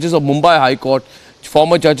judges of Mumbai High Court,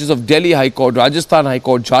 former judges of Delhi High Court, Rajasthan High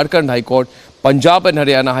Court, Jharkhand High Court, Punjab and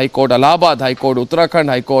Haryana High Court, Allahabad High Court, Uttarakhand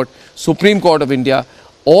High Court, Supreme Court of India,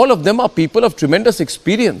 all of them are people of tremendous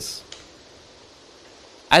experience.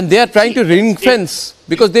 And they are trying to ring fence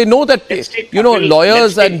because they know that,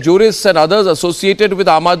 lawyers and jurists and others associated with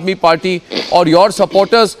Aam Aadmi Party or your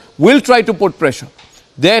supporters will try to put pressure.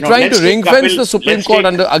 They are trying to ring fence the Supreme Court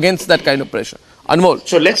against that kind of pressure. Anmol.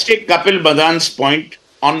 So let's take Kapil Badhan's point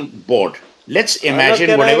on board. Let's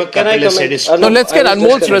imagine whatever Kapil has said is... No, let's get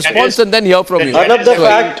Anmol's response and then hear from you. Arnab, the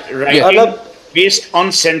fact... based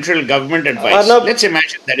on central government advice. Arnab, Let's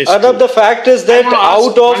imagine that is Arnab, true. the fact is that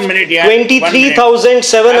out of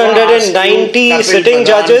 23,790 sitting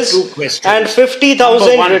judges and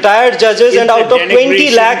 50,000 retired judges and out of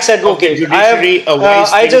 20 lakhs advocates,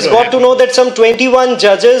 I just got to know that some 21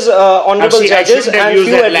 judges, honorable judges and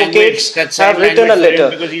few advocates have written a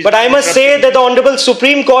letter. But I must say that the Honorable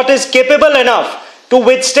Supreme Court is capable enough to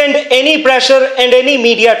withstand any pressure and any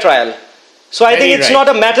media trial. So I think it's not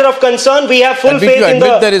a matter of concern. We have full faith in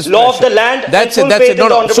the law of the land. That's it. That's it. No,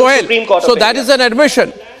 no. So that is an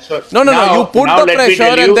admission. No. You put the pressure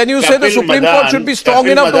and then you say the Supreme Court should be strong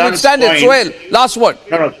enough to withstand it. Sohail, last word.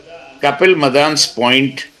 No. Kapil Madan's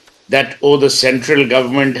point that, the central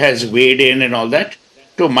government has weighed in and all that,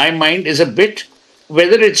 to my mind is a bit,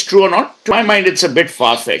 whether it's true or not, to my mind it's a bit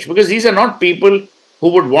far-fetched, because these are not people who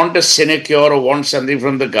would want a sinecure or want something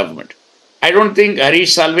from the government. I don't think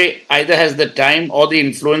Harish Salve either has the time or the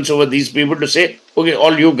influence over these people to say, okay,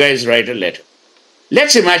 all you guys write a letter.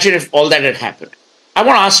 Let's imagine if all that had happened. I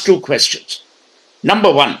want to ask two questions. Number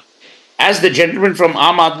one, as the gentleman from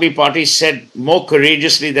Aam Aadmi Party said more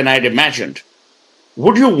courageously than I'd imagined,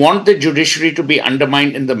 would you want the judiciary to be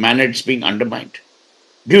undermined in the manner it's being undermined?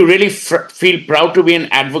 Do you really feel proud to be an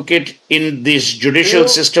advocate in this judicial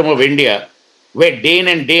system of India, where day in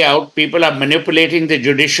and day out people are manipulating the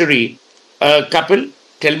judiciary? Kapil,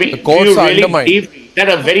 tell me, do you really believe that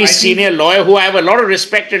a very senior lawyer who I have a lot of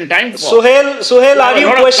respect and time for... Sohail, are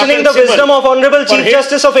you questioning the wisdom of Honorable Chief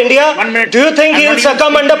Justice of India? Do you think he'll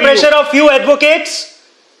succumb under pressure of few advocates?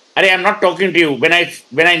 I'm not talking to you. When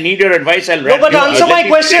I need your advice, I'll wrap you. No, but answer my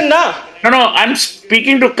question now. No, I'm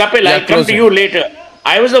speaking to Kapil. I'll come to you later.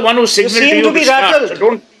 I was the one who signaled to you to start, so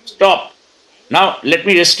don't stop. Now, let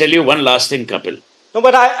me just tell you one last thing, Kapil. No,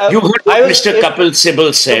 but you heard what Mr. Kapil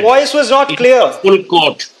Sibal said. The voice was not clear. Full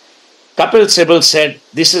court. Kapil Sibal said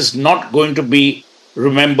this is not going to be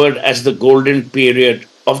remembered as the golden period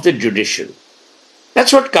of the judiciary.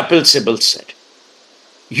 That's what Kapil Sibal said.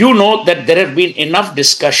 You know that there have been enough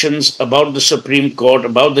discussions about the Supreme Court,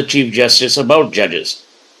 about the Chief Justice, about judges.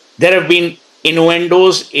 There have been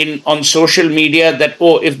innuendos on social media that,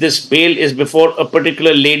 if this bail is before a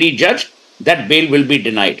particular lady judge, that bail will be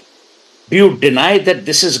denied. Do you deny that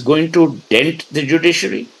this is going to dent the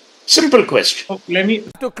judiciary? Simple question. Let me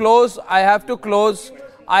I have to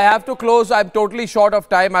close. I'm totally short of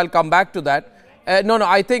time. I'll come back to that.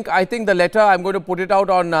 I think the letter, I'm going to put it out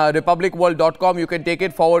on republicworld.com. You can take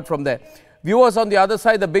it forward from there. Viewers, on the other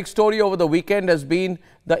side, the big story over the weekend has been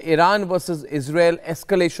the Iran versus Israel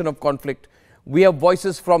escalation of conflict. We have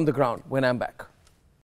voices from the ground when I'm back.